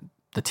wasn't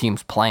the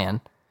team's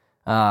plan.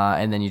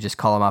 And then you just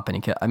call him up and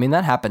he kills. I mean,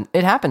 that happened.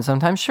 It happens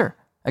sometimes, sure.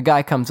 A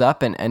guy comes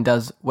up and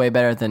does way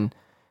better than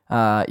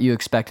you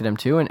expected him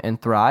to,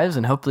 and thrives,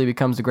 and hopefully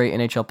becomes a great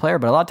NHL player.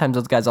 But a lot of times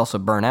those guys also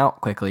burn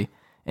out quickly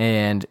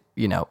and,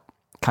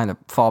 kind of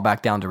fall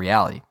back down to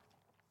reality.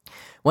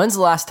 When's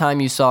the last time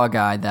you saw a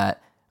guy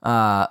that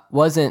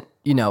wasn't,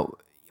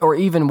 or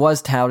even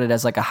was touted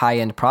as like a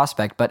high-end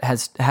prospect, but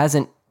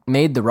hasn't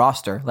made the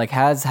roster,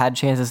 has had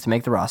chances to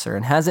make the roster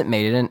and hasn't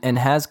made it, and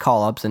has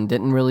call-ups and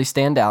didn't really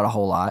stand out a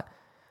whole lot,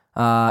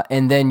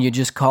 and then you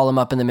just call him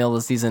up in the middle of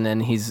the season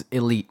and he's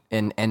elite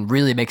and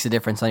really makes a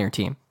difference on your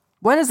team?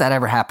 When has that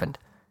ever happened?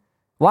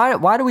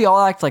 Why do we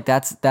all act like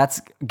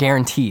that's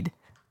guaranteed?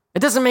 It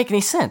doesn't make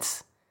any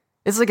sense.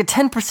 It's like a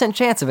 10%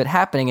 chance of it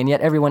happening, and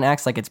yet everyone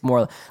acts like it's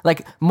more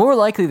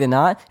likely than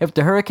not. If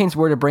the Hurricanes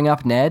were to bring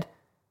up Ned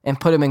and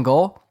put him in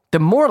goal, the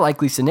more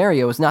likely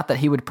scenario is not that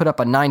he would put up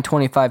a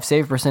 .925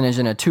 save percentage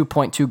and a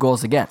 2.2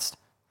 goals against.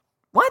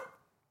 What?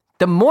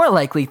 The more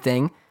likely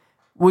thing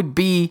would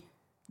be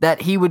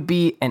that he would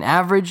be an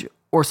average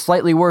or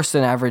slightly worse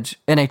than average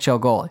NHL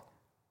goalie.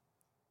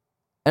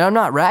 And I'm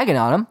not ragging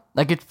on him.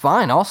 It's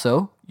fine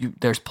also.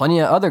 There's plenty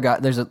of other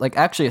guys. There's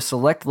actually a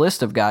select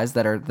list of guys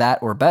that are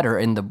that or better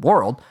in the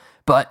world.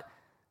 But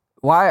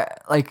why?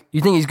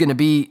 You think he's going to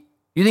be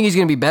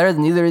better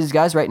than either of these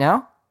guys right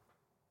now?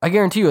 I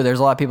guarantee you, there's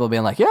a lot of people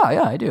being like, yeah,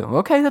 I do.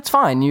 Okay, that's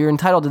fine. You're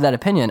entitled to that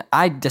opinion.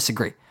 I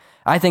disagree.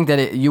 I think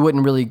that you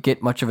wouldn't really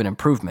get much of an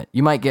improvement.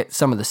 You might get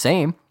some of the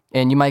same,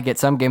 and you might get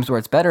some games where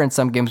it's better and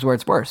some games where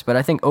it's worse. But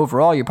I think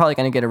overall, you're probably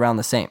going to get around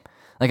the same.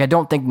 I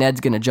don't think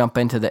Ned's going to jump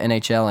into the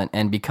NHL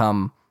and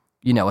become,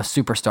 a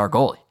superstar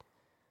goalie.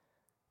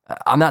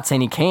 I'm not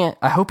saying he can't.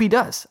 I hope he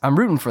does. I'm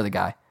rooting for the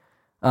guy.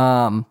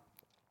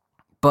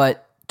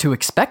 But to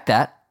expect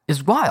that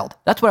is wild.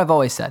 That's what I've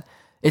always said.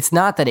 It's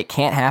not that it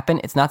can't happen.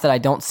 It's not that I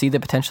don't see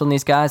the potential in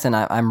these guys, and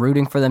I'm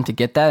rooting for them to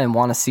get that and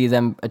want to see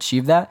them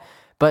achieve that.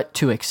 But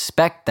to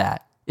expect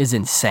that is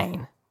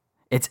insane.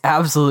 It's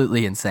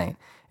absolutely insane.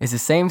 It's the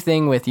same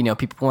thing with,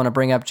 people want to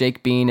bring up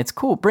Jake Bean. It's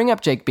cool. Bring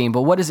up Jake Bean,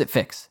 but what does it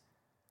fix?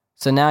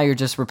 So now you're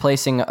just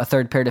replacing a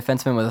third pair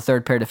defenseman with a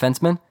third pair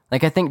defenseman.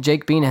 Like, I think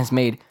Jake Bean has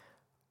made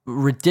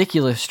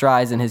ridiculous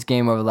strides in his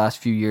game over the last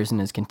few years and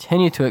has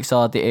continued to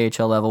excel at the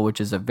AHL level,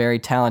 which is a very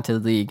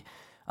talented league,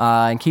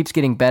 and keeps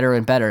getting better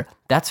and better.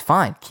 That's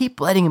fine. Keep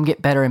letting him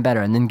get better and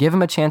better, and then give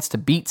him a chance to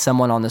beat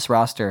someone on this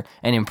roster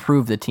and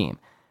improve the team.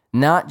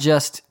 Not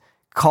just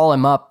call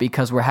him up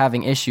because we're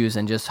having issues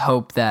and just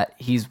hope that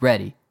he's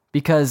ready.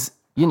 Because,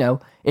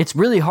 it's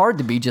really hard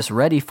to be just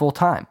ready full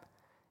time.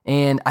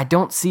 And I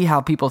don't see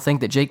how people think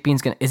that Jake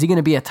Bean's is he going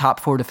to be a top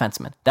 4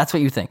 defenseman? That's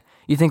what you think.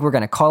 You think we're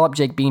going to call up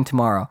Jake Bean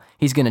tomorrow.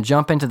 He's going to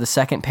jump into the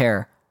second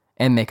pair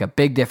and make a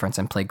big difference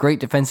and play great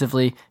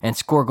defensively and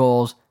score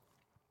goals.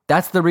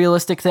 That's the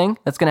realistic thing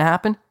that's going to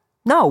happen?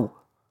 No.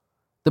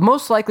 The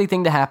most likely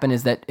thing to happen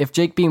is that if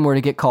Jake Bean were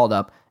to get called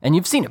up, and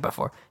you've seen it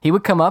before, he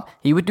would come up,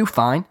 he would do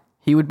fine.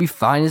 He would be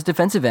fine as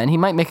defensive end. He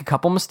might make a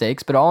couple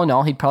mistakes, but all in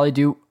all, he'd probably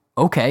do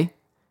okay.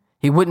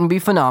 He wouldn't be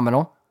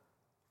phenomenal.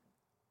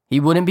 He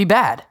wouldn't be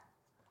bad.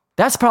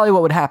 That's probably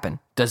what would happen.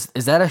 Is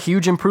that a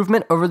huge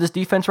improvement over this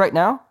defense right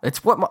now?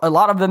 It's what a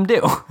lot of them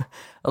do.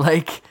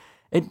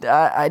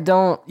 I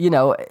don't,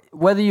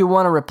 whether you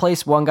want to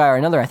replace one guy or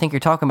another, I think you're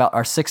talking about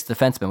our sixth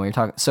defenseman when you're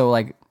talking. So,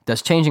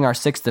 does changing our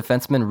sixth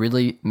defenseman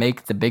really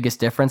make the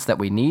biggest difference that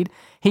we need?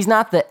 He's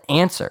not the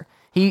answer.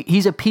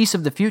 He's a piece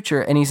of the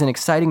future, and he's an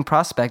exciting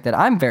prospect that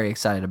I'm very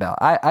excited about.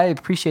 I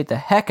appreciate the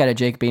heck out of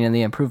Jake Bean and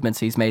the improvements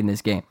he's made in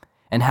this game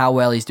and how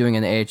well he's doing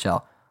in the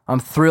AHL. I'm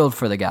thrilled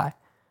for the guy.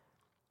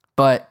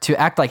 But to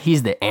act like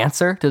he's the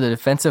answer to the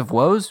defensive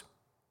woes,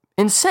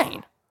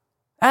 insane.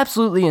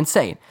 Absolutely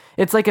insane.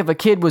 It's like if a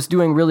kid was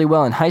doing really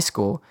well in high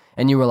school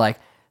and you were like,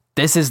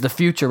 this is the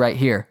future right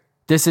here.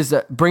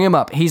 Bring him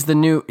up. He's the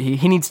new,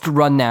 he needs to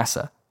run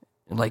NASA.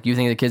 Like, you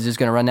think the kid's just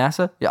going to run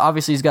NASA? Yeah,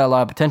 obviously he's got a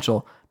lot of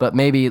potential, but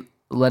maybe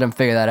let him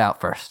figure that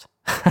out first.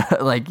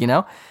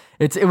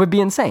 It would be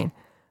insane.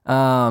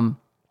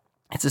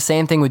 It's the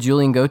same thing with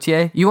Julien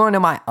Gauthier. You want to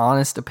know my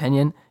honest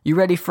opinion? You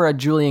ready for a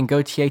Julien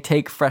Gauthier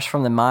take fresh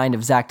from the mind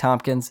of Zach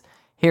Tompkins?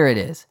 Here it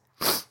is.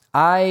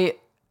 I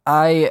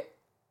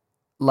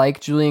like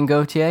Julien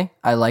Gauthier.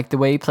 I like the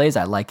way he plays.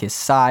 I like his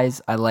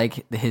size. I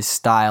like his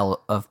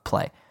style of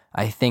play.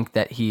 I think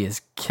that he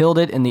has killed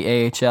it in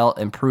the AHL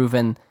and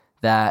proven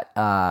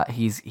that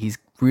he's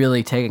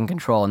really taken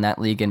control in that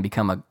league and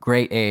become a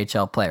great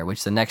AHL player,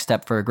 which the next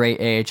step for a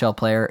great AHL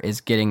player is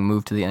getting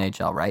moved to the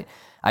NHL, right?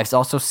 I've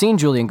also seen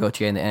Julien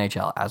Gauthier in the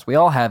NHL, as we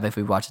all have if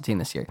we've watched the team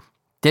this year.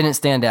 Didn't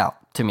stand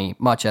out to me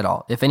much at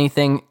all. If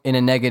anything, in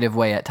a negative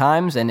way at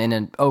times, and in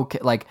an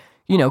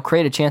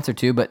create a chance or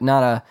two, but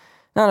not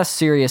a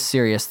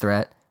serious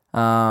threat.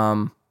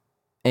 And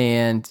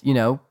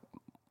a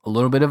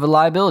little bit of a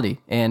liability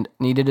and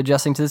needed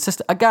adjusting to the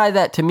system. A guy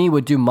that to me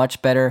would do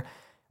much better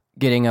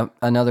getting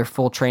another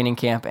full training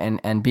camp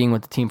and being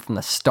with the team from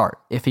the start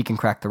if he can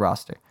crack the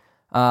roster.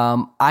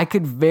 I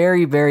could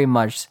very, very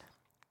much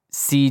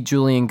see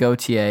Julien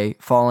Gauthier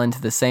fall into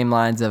the same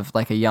lines of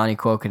like a Yanni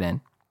Kuokkanen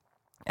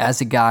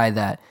as a guy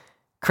that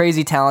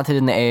crazy talented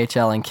in the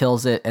AHL and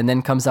kills it and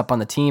then comes up on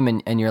the team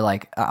and you're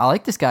like, I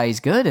like this guy,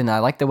 he's good and I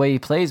like the way he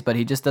plays, but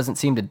he just doesn't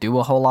seem to do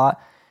a whole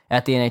lot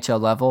at the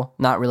NHL level,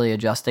 not really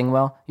adjusting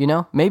well.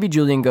 Maybe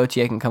Julien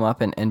Gauthier can come up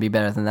and be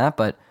better than that,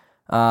 but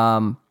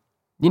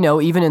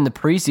even in the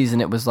preseason,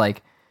 it was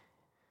like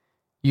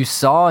you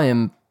saw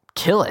him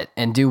kill it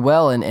and do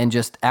well and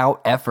just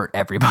out-effort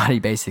everybody,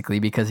 basically,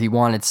 because he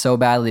wanted so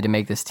badly to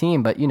make this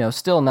team, but,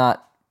 still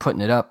not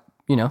putting it up,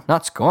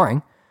 not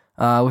scoring,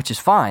 which is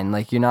fine.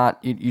 Like,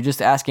 you're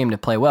just asking him to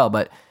play well,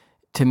 but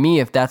to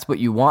me, if that's what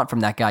you want from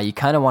that guy, you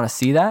kind of want to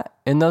see that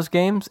in those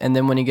games, and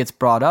then when he gets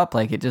brought up,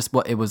 like, it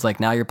was like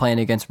now you're playing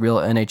against real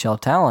NHL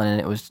talent, and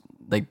it was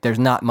like there's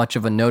not much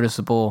of a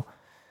noticeable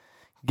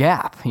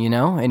gap,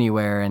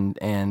 anywhere, and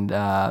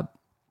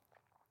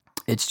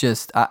it's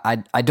just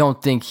I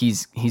don't think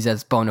he's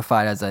as bona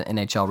fide as an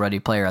NHL ready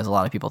player as a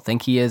lot of people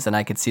think he is, and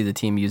I could see the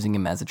team using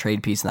him as a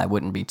trade piece, and I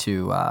wouldn't be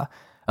too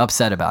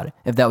upset about it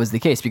if that was the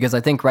case, because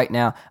I think right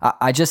now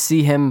I just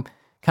see him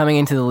coming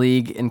into the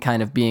league and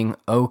kind of being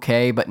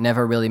okay, but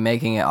never really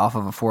making it off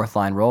of a fourth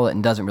line role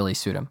and doesn't really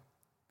suit him.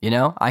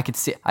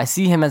 I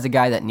see him as a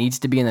guy that needs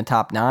to be in the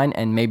top 9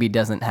 and maybe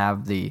doesn't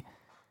have the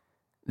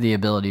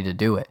ability to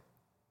do it.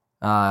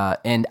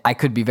 And I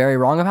could be very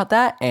wrong about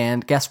that.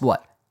 And guess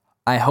what?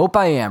 I hope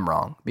I am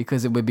wrong,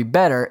 because it would be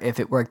better if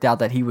it worked out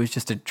that he was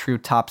just a true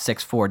top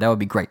 6 forward. That would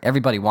be great.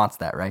 Everybody wants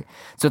that, right?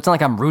 So it's not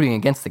like I'm rooting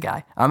against the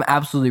guy. I'm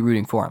absolutely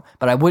rooting for him.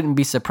 But I wouldn't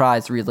be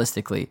surprised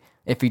realistically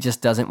if he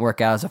just doesn't work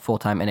out as a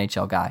full-time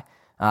NHL guy.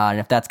 And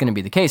if that's going to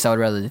be the case, I would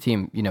rather the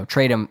team,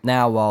 trade him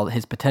now while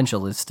his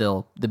potential is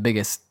still the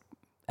biggest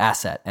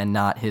asset and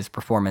not his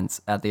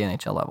performance at the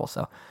NHL level.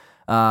 So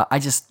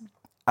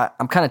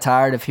I'm kind of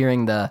tired of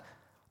hearing you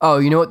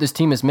know what this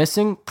team is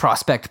missing?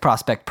 Prospect.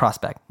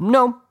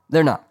 No,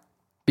 they're not.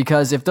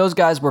 Because if those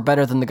guys were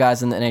better than the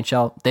guys in the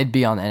NHL, they'd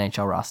be on the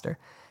NHL roster.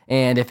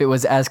 And if it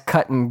was as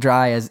cut and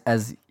dry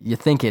as you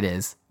think it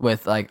is,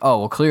 with like,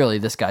 clearly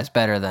this guy's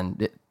better then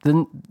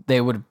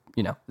they would,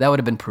 that would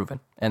have been proven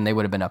and they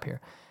would have been up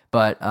here.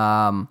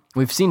 But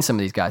we've seen some of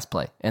these guys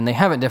play, and they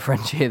haven't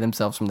differentiated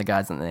themselves from the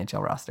guys on the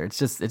NHL roster. It's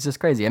just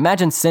crazy.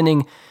 Imagine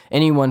sending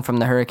anyone from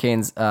the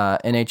Hurricanes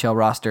NHL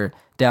roster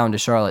down to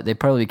Charlotte. They'd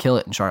probably kill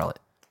it in Charlotte.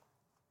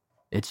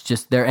 It's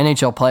just they're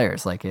NHL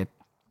players. Like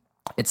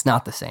it's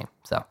not the same.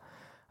 So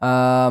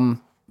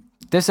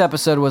this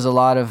episode was a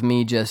lot of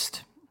me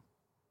just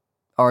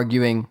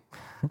arguing,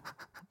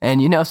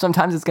 and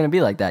sometimes it's going to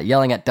be like that,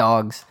 yelling at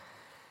dogs.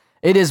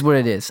 It is what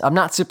it is. I'm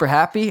not super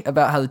happy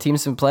about how the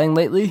team's been playing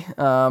lately,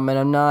 and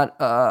I'm not.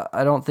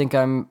 I don't think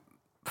I'm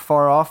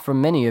far off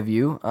from many of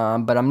you,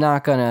 but I'm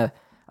not gonna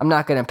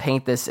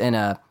paint this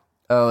in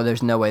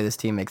there's no way this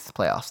team makes the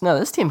playoffs. No,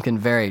 this team can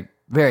very,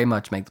 very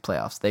much make the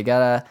playoffs. They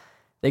gotta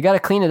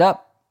clean it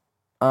up.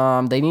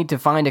 They need to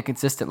find a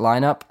consistent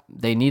lineup.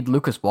 They need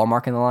Lucas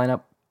Wallmark in the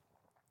lineup.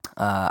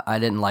 I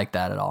didn't like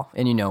that at all,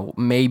 and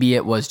maybe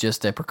it was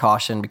just a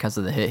precaution because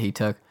of the hit he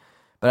took.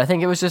 But I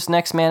think it was just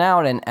next man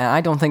out, and I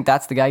don't think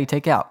that's the guy you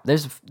take out.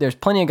 There's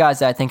plenty of guys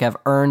that I think have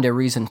earned a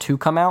reason to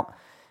come out,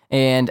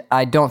 and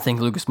I don't think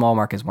Lucas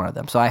Wallmark is one of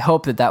them. So I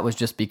hope that was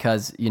just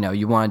because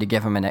you wanted to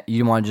give him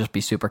you want to just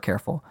be super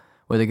careful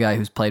with a guy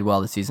who's played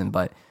well this season.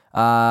 But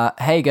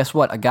hey, guess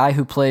what? A guy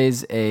who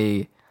plays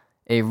a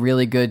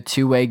really good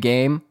two-way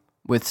game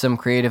with some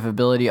creative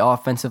ability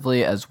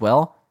offensively as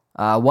well.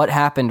 What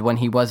happened when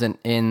he wasn't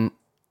in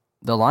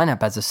the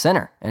lineup as a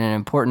center and an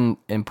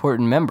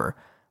important member?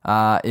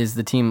 Is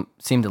the team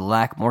seemed to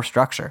lack more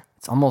structure.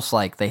 It's almost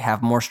like they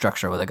have more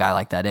structure with a guy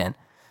like that in.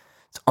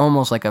 It's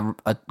almost like a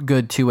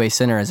good two-way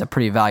center is a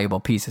pretty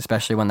valuable piece,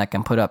 especially one that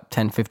can put up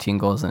 10, 15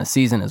 goals in a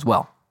season as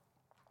well.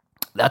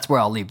 That's where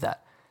I'll leave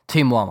that.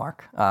 Team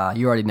Wallmark.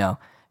 You already know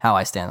how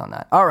I stand on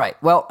that. All right,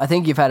 well, I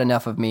think you've had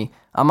enough of me.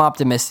 I'm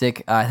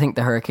optimistic. I think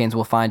the Hurricanes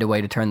will find a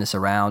way to turn this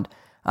around.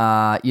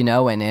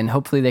 And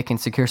hopefully they can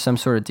secure some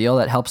sort of deal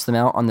that helps them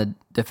out on the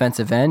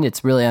defensive end.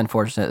 It's really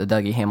unfortunate, the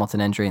Dougie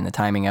Hamilton injury and the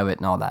timing of it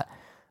and all that.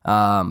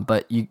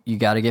 But you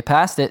got to get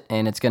past it,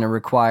 and it's going to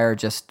require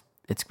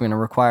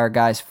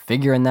guys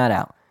figuring that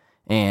out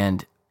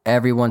and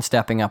everyone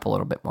stepping up a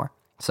little bit more.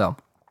 So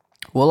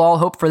we'll all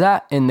hope for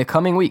that in the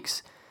coming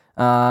weeks.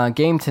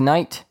 Game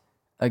tonight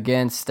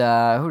against,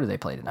 who do they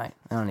play tonight?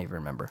 I don't even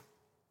remember.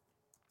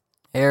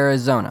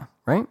 Arizona,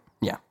 right?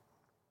 Yeah,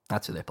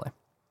 that's who they play.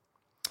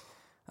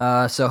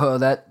 So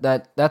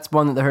that's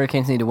one that the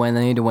Hurricanes need to win.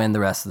 They need to win the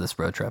rest of this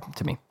road trip,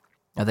 to me.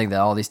 I think that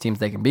all these teams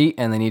they can beat,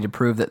 and they need to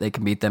prove that they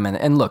can beat them.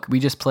 And look, we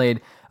just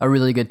played a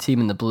really good team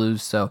in the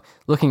Blues, so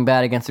looking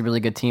bad against a really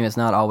good team is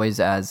not always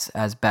as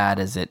bad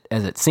as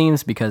it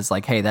seems, because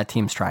hey, that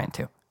team's trying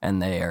to,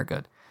 and they are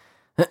good.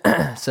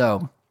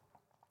 So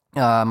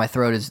my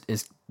throat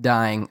is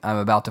dying. I'm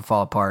about to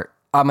fall apart.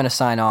 I'm going to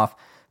sign off.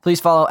 Please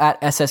follow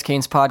at SS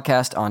Canes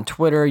Podcast on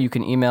Twitter. You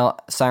can email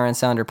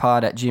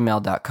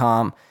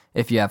sirensounderpod@gmail.com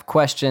if you have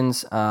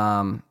questions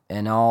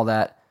and all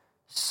that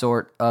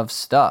sort of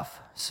stuff.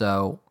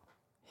 So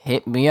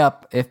hit me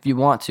up if you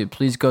want to.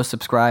 Please go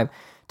subscribe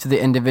to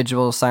the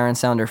individual Siren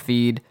Sounder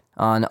feed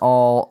on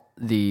all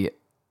the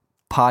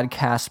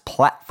podcast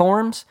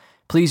platforms.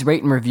 Please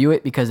rate and review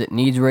it because it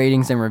needs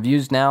ratings and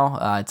reviews now.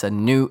 It's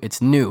new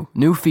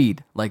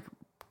feed.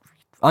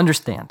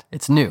 Understand,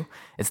 it's new.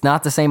 It's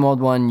not the same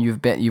old one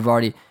you've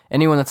already.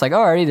 Anyone that's like,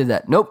 oh, I already did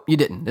that. Nope, you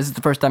didn't. This is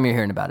the first time you're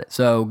hearing about it.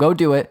 So go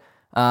do it.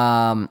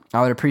 I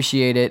would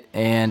appreciate it,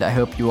 and I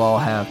hope you all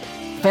have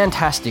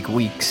fantastic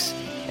weeks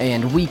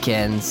and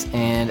weekends,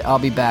 and I'll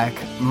be back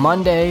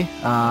Monday,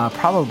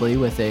 probably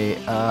with a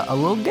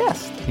little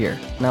guest here.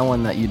 Not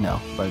one that you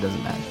know, but it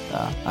doesn't matter.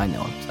 I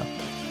know him, so.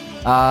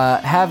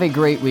 Have a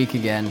great week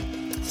again.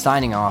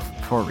 Signing off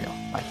for real.